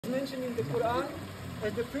mentioned in the Quran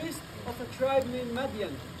as the priest of a tribe named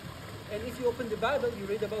Madian. And if you open the Bible, you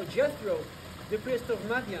read about Jethro, the priest of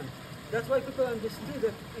Madian. That's why people understood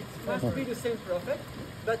that it must be the same prophet,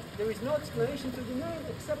 but there is no explanation to the name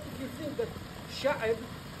except if you think that Sha'ib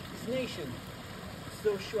is nation.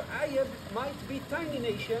 So Shu'aib might be tiny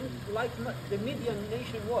nation like the Midian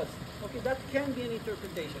nation was. Okay, that can be an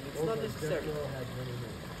interpretation. It's not necessary.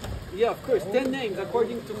 Yeah, of course, 10 names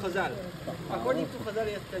according to Chazal. According to Chazal,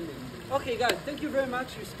 he has 10 names. Okay, guys, thank you very much.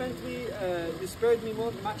 You spared me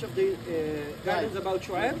much of the guidance about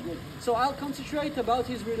Shu'aib. So I'll concentrate about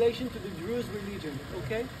his relation to the Druze religion.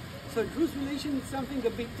 Okay, so Druze religion is something a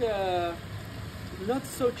bit not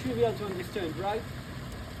so trivial to understand, right?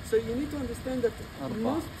 So you need to understand that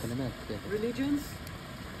most religions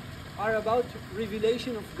are about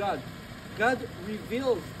revelation of God. God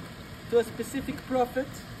reveals to a specific prophet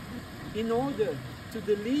in order to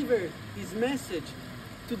deliver his message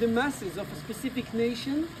to the masses of a specific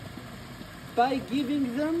nation by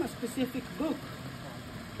giving them a specific book.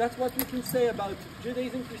 That's what we can say about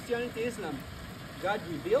Judaism, Christianity, Islam. God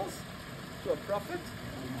reveals to a prophet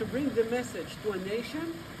to bring the message to a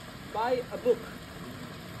nation by a book.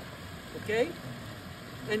 Okay?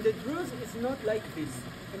 And the Druze is not like this.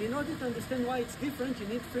 And in order to understand why it's different, you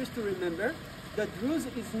need first to remember that Druze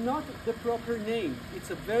is not the proper name. It's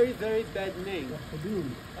a very, very bad name.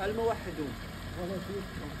 Al-Muwahhidun.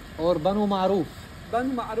 Or Banu Ma'ruf.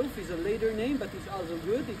 Banu Ma'ruf is a later name, but it's also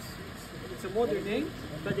good. It's a modern name.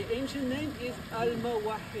 But the ancient name is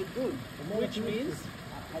Al-Muwahhidun, which means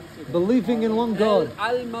believing in one God.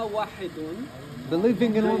 Al-Muwahhidun.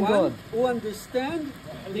 Believing in one God. Who understand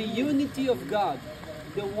the unity of God.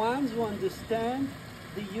 The ones who understand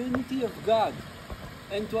the unity of God.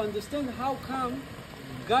 And to understand how come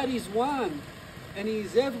God is one and He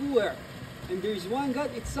is everywhere and there is one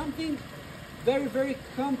God, it's something very, very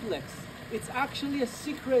complex. It's actually a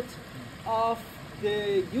secret of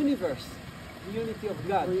the universe, the unity of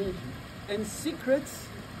God. And secrets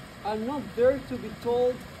are not there to be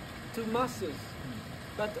told to masses,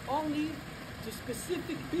 but only to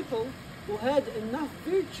specific people who had enough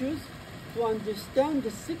virtues to understand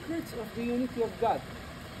the secrets of the unity of God.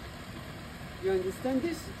 You understand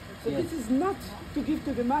this? So yes. This is not to give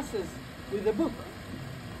to the masses with a book.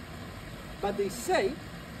 But they say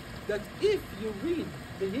that if you read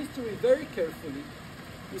the history very carefully,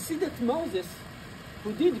 you see that Moses,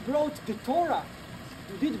 who did brought the Torah,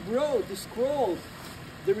 who did brought the scrolls,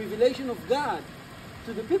 the revelation of God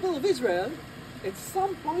to the people of Israel, at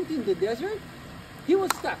some point in the desert, he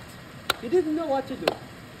was stuck. He didn't know what to do.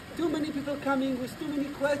 Too many people coming with too many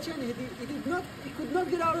questions. He could not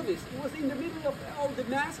get out of this. He was in the middle of all the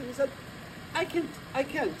mass and he said, I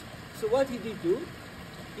can't. So what did he do?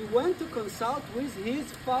 He went to consult with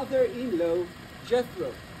his father-in-law,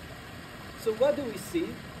 Jethro. So what do we see?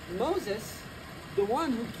 Moses, the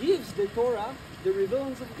one who gives the Torah, the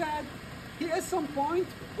revelings of God, he has some point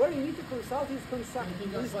where he needs to consult his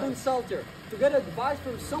consultor to get advice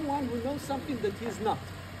from someone who knows something that he's not.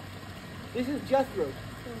 This is Jethro.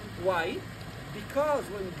 Why? Because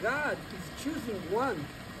when God is choosing one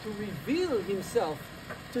to reveal himself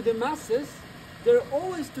to the masses, they're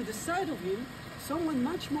always to the side of him someone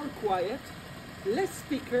much more quiet, less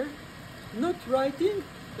speaker, not writing,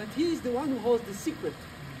 but he is the one who holds the secret.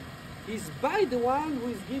 He's by the one who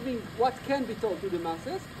is giving what can be told to the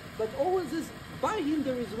masses, but always is by him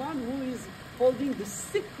there is one who is holding the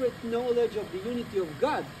secret knowledge of the unity of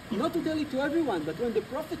God. Not to tell it to everyone, but when the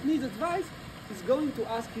prophet needs advice, he's going to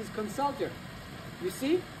ask his consultor. You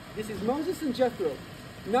see, this is Moses and Jethro.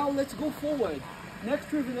 Now let's go forward.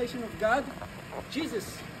 Next revelation of God,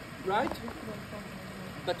 Jesus, right?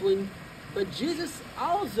 But Jesus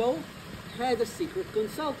also had a secret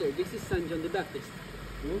consultor. This is Saint John the Baptist.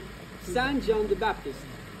 Saint John the Baptist.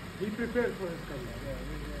 He prepared for his coming.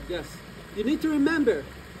 Yes. You need to remember,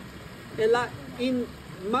 in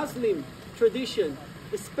Muslim tradition,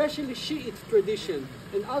 especially Shiite tradition,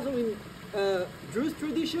 and also in Druze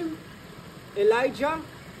tradition, Elijah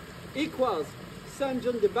equals Saint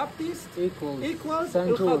John the Baptist equals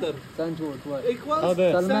Saint George. Saint George, what? Equals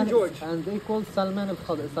Saint George. And equals Salman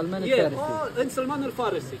al-Farisi. Yeah, and Salman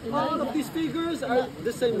al-Farisi. All of these figures are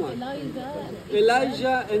the same one.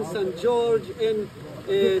 Elijah and Saint George and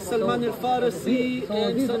Salman al-Farisi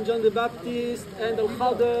and Saint John the Baptist and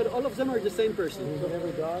al-Khadr, all of them are the same person.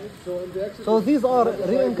 So these are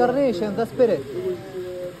reincarnation, the spirit.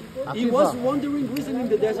 He was wandering with him in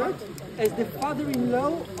the desert as the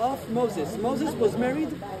father-in-law of Moses. Moses was married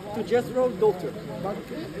to Jethro's daughter. But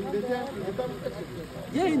in the time of Exodus.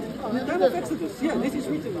 Yeah, in the time of Exodus. Yeah, this is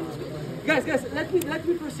written. Guys, let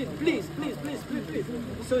me proceed. Please.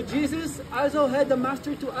 So Jesus also had a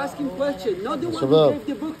master to ask him questions, not the one who gave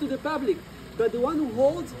the book to the public, but the one who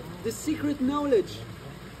holds the secret knowledge.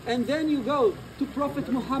 And then you go to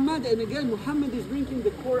Prophet Muhammad, and again Muhammad is bringing the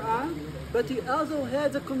Quran, but he also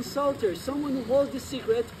has a consultor, someone who holds the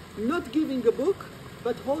secret, not giving a book,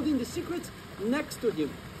 but holding the secret next to him.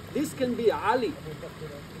 This can be Ali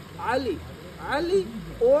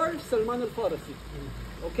or Salman al-Farisi.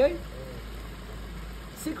 Okay?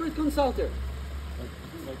 Secret consulter.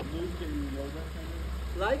 Like Luke and Yoda?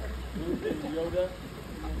 Like? Luke and Yoda?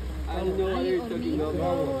 I don't know what you're talking about.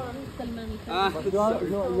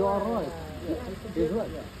 You are right. He's right.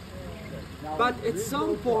 But at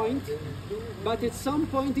some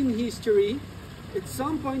point in history,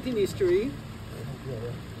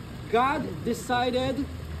 God decided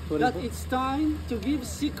that it's time to give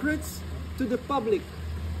secrets to the public.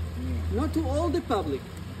 Not to all the public,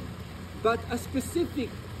 but a specific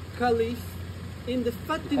caliph in the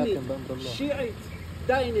Fatimid Shiite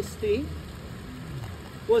dynasty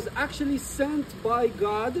was actually sent by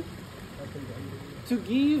God to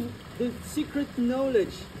give the secret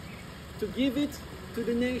knowledge, to give it to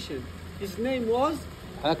the nation. His name was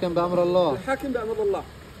حاكم بأمر الله. Al-Hakim بأمر الله.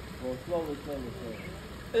 Well, slowly.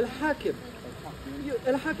 Al-Hakim.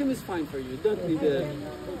 Al-Hakim is fine for you. Don't need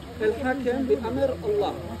Al-Hakim بأمر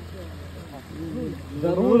Allah.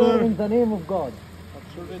 The ruler in the name of God.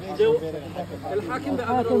 Al-Hakim بأمر حاكم the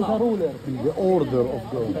Allah. ruler. The order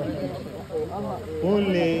of God. هو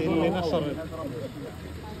اللي نشر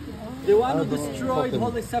The one who destroyed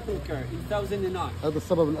Holy Sepulchre in 1009. هذا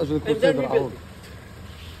السبب من أجل And then الكروسيدر rebuilt عود. it.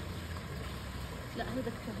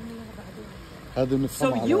 هذا من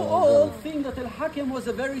So السمع you على- all think that Al-Hakim was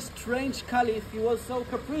a very strange caliph. He was so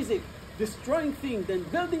capricious, destroying things, then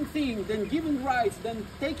building things, then giving rights, then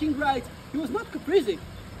taking rights. He was not capricious.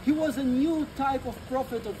 He was a new type of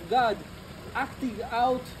prophet of God, acting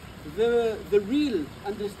out the real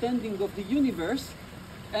understanding of the universe.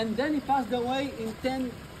 And then he passed away in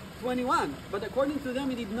 1021. But according to them,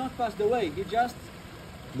 he did not pass away. He just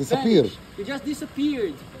disappeared. vanished. He just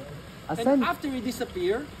disappeared. And Ascend. after he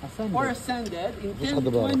disappeared Ascended. or ascended in Just had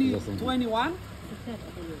the bar, 1021,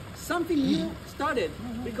 something new started,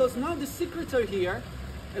 because now the secrets are here.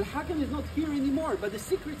 Al-Hakim is not here anymore, but the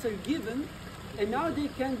secrets are given, and now they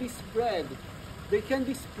can be spread. They can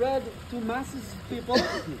be spread to masses of people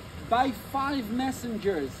by 5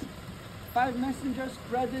 messengers. 5 messengers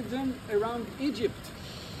spread them around Egypt,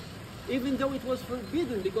 even though it was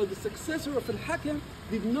forbidden, because the successor of Al-Hakim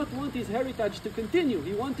did not want his heritage to continue.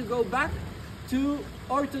 He wanted to go back to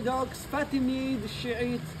Orthodox, Fatimid,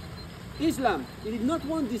 Shiite Islam. He did not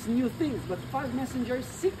want these new things, but 5 messengers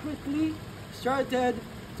secretly started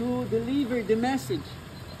to deliver the message.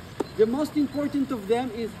 The most important of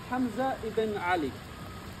them is Hamza ibn Ali.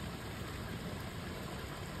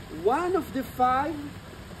 One of the 5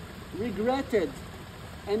 regretted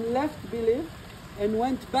and left belief and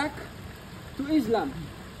went back to Islam.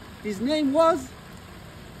 His name was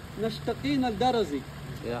Nashtaqin al-Darazi.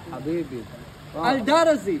 يا حبيبي.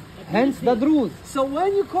 Al-Darazi. Hence the Druze. So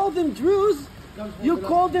when you call them Druze, you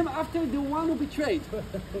call them after the one who betrayed.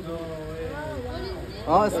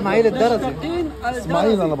 إسماعيل الدرزي. Nashtaqin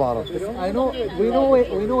إسماعيل أنا al-Darazi. بعرف. I know, we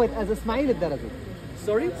know it as إسماعيل الدرزي.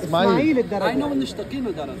 Sorry? إسماعيل الدرزي. I know Nashtaqin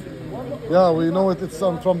al-Darazi. Yeah, we know it. It's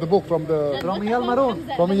from the book, from رميال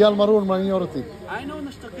مارون. Yal Maroon minority. I know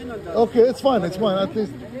Nashtaqin al-Darazi. Okay, it's fine. At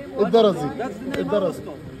least الدرزي. That's the name I was الدرزي.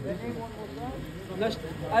 told.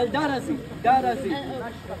 Al-Darazi. Darazi.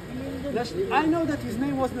 I know that his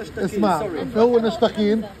name was Nashtaqin. اسمع Sorry. هو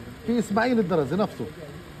نشتكين في إسماعيل الدرزي نفسه.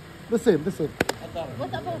 The same.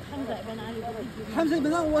 What about Hamza ibn Ali? Hamza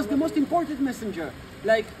ibn Ali was the most important messenger.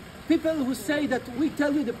 Like people who say that we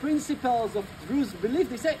tell you the principles of Druze belief,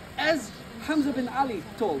 they say as Hamza ibn Ali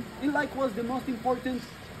told. He like was the most important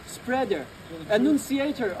spreader,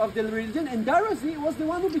 annunciator of the religion, and Darazi was the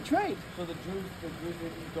one who betrayed. So the Druze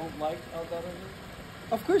don't like Al-Darazi?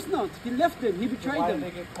 Of course not. He left them. He betrayed Why them.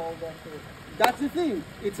 did they get called after? That's the thing.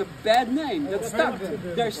 It's a bad name. That's stuck.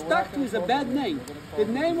 They're stuck with a bad name. The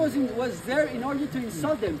name was there in order to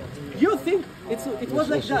insult them. You think it was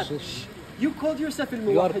like that. You called yourself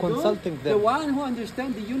You are consulting the them. one who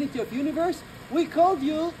understands the unity of universe. We called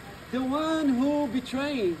you the one who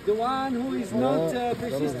betrayed, the one who is not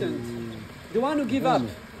persistent, the one who give up.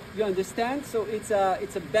 You understand? So it's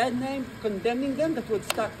a bad name condemning them that was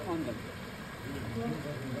stuck on them.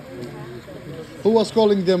 Who was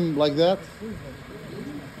calling them like that?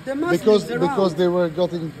 The Muslims around. Because they were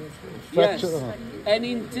getting Yes. fractured. And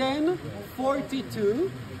in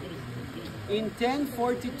 1042,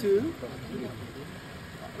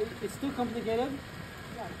 it's too complicated.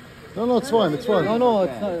 No, it's fine. It's fine. No,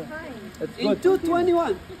 it's not. It's In good.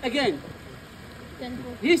 221, again,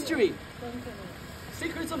 history.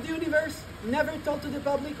 Secrets of the universe, never told to the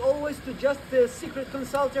public, always to just the secret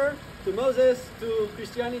consulter, to Moses, to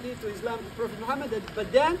Christianity, to Islam, to Prophet Muhammad.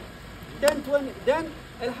 But then, 1020, then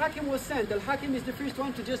Al-Hakim was sent. Al-Hakim is the first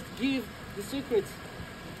one to just give the secrets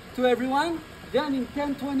to everyone. Then in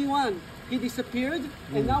 1021, he disappeared,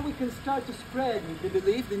 and now we can start to spread the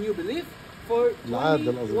belief, the new belief, for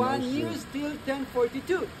 21 years till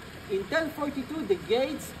 1042. In 1042, the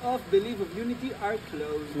gates of belief of unity are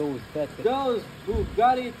closed. That's it. Those who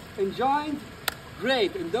got it and joined,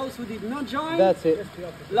 great. And those who did not join, That's it.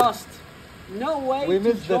 lost. No way We to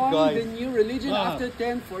missed that, join guys. the new religion after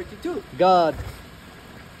 1042. God.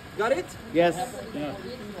 Got it? Yes.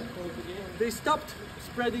 They stopped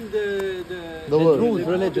spreading the word. Druze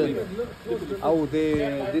religion. Oh,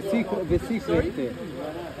 the secret. The secret.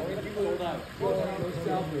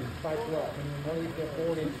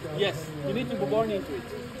 Yes, you need to be born into it.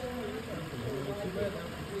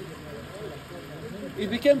 It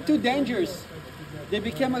became too dangerous. They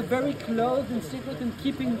became a very closed and secret and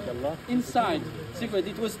keeping inside secret.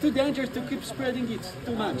 It was too dangerous to keep spreading it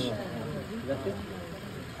too much.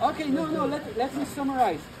 Okay, let me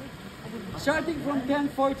summarize. Starting from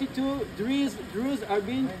 1042, Druze are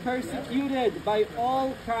being persecuted by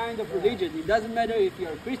all kinds of religions. It doesn't matter if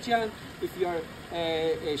you're Christian, if you're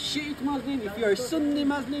a Shiite Muslim, if you're a Sunni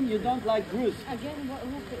Muslim, you don't like Druze. Again,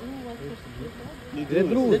 who was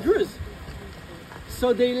persecuted? The Druze.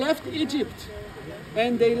 So they left Egypt,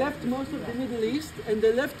 and they left most of the Middle East, and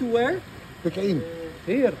they left to where? بكعين.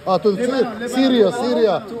 Here. to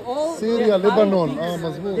Syria. To all Syria, the Lebanon.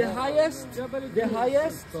 high peaks, مظبوط. the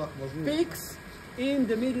highest peaks in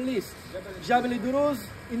the Middle East. Jabal Druze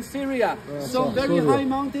in Syria. Some very Syria. high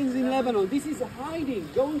mountains in Lebanon. This is hiding,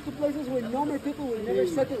 going to places where normal people will never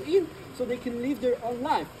settle in, so they can live their own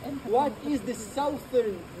life. What is the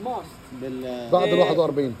southernmost? بعد ال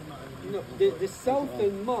 41. No, the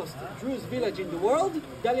southernmost Druze village in the world,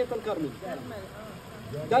 Daliat al-Karmel.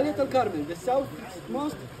 Daliat al-Karmel, the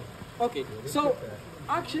southernmost. Okay, so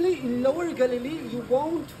actually in Lower Galilee you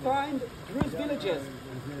won't find Druze villages.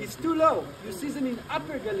 It's too low. You see them in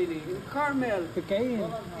Upper Galilee, in Carmel,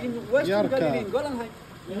 in Western Yarka. Galilee, in Golan Heights.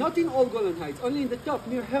 Not in all Golan Heights, only in the top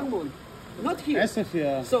near Hermon. Not here.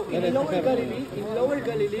 So in Lower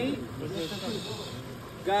Galilee,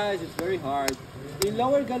 guys, it's very hard. In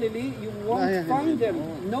Lower Galilee, you won't find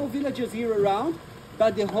them. No villages here around,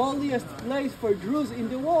 but the holiest place for Druze in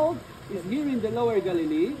the world is here in the Lower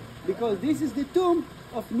Galilee, because this is the tomb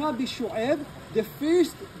of Nabi Shoeb, the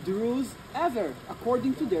first Druze ever,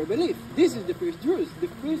 according to their belief. This is the first Druze, the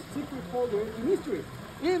first secret holder in history.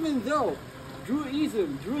 Even though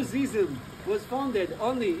Druzism was founded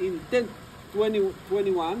only in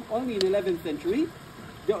 1021, only in 11th century,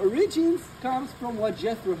 the origins comes from what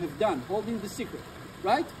Jethro have done, holding the secret,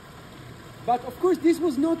 right? But of course, this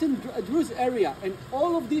was not in a Druze area, and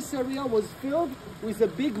all of this area was filled with a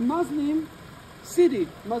big Muslim city,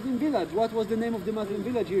 Muslim village. What was the name of the Muslim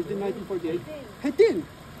village here in 1948? Hittin.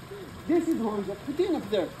 This is one of Hittin up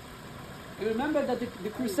there. You remember that the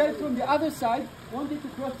crusade from the other side wanted to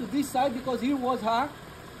cross to this side because here was her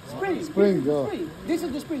spring. Spring, This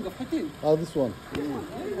is the spring of Hittin. This one.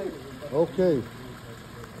 Okay.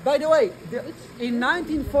 By the way, in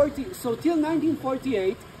 1940, so till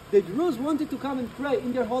 1948, the Druze wanted to come and pray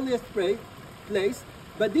in their holiest place,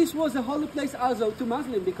 but this was a holy place also to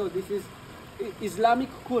Muslim, because this is Islamic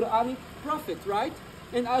Quranic prophet, right?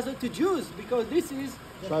 And also to Jews, because this is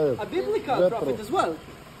a biblical prophet as well.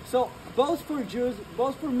 So both for Jews,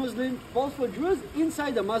 both for Muslims, both for Druze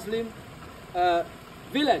inside a Muslim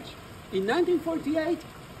village. In 1948,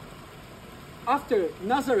 after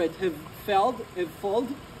Nazareth have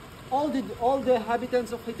fallen, all the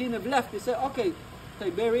inhabitants of Hittin have left. They said, okay,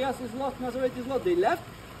 Tiberias is lost, Nazareth is lost. They left,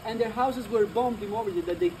 and their houses were bombed demolished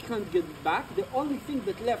that they can't get back. The only thing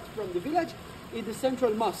that left from the village is the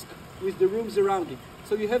central mosque with the rooms around it.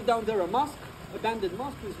 So you have down there a mosque, abandoned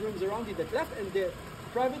mosque with rooms around it that left, and the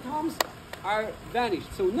private homes are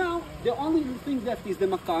vanished. So now the only thing left is the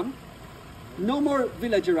maqam, no more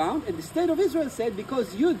village around, and the state of Israel said,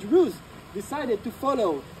 because you Druze decided to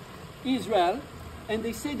follow Israel, and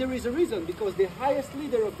they say there is a reason, because the highest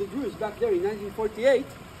leader of the Druze back there in 1948,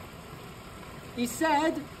 he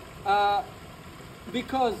said,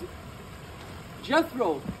 because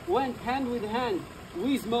Jethro went hand with hand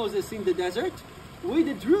with Moses in the desert, we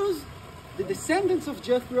the Druze, the descendants of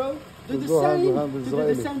Jethro, do the Go hand to same hand to with the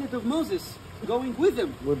Israeli. descendant of Moses, going with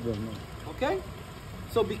them. With them. Okay?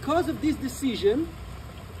 So because of this decision,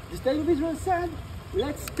 the state of Israel said,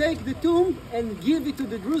 let's take the tomb and give it to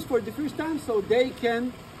the Druze for the first time so they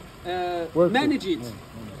can manage it.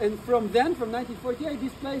 And from then, from 1948,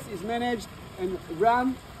 this place is managed and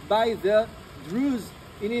run by the Druze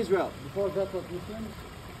in Israel. Before that was Muslims?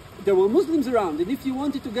 There were Muslims around, and if you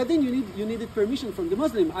wanted to get in, you needed permission from the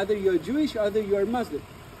Muslim. Either you're Jewish, either you're Muslim.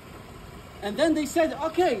 And then they said,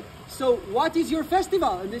 okay, so what is your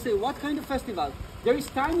festival? And they say, what kind of festival? There is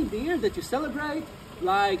time in the year that you celebrate,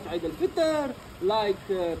 like Eid al-Fitr, like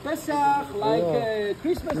Pesach, like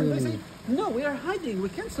Christmas. And they say, no, we are hiding. We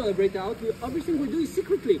can't celebrate out. Everything we do is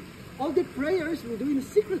secretly. All the prayers we do in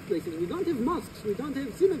secret places. We don't have mosques. We don't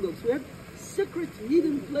have synagogues. We have secret,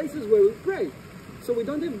 hidden places where we pray. So we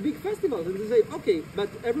don't have big festivals. And they say, okay, but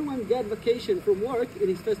everyone get vacation from work in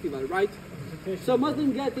his festival, right? So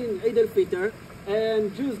Muslims get in Eid al-Fitr,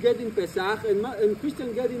 and Jews get in Pesach, and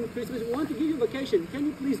Christians get in Christmas. We want to give you vacation. Can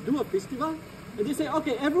you please do a festival? And they say,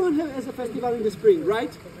 okay, everyone has a festival in the spring,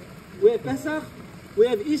 right? We have Pesach, we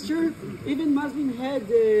have Easter. Even Muslim had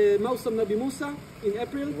Mausam Nabi Musa in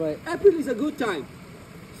April. Right. April is a good time.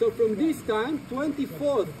 So from this time,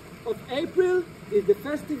 24th of April is the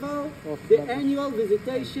festival, the annual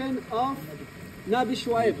visitation of Nabi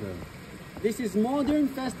Shuaib. This is modern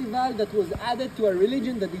festival that was added to a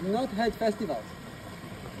religion that did not have festivals.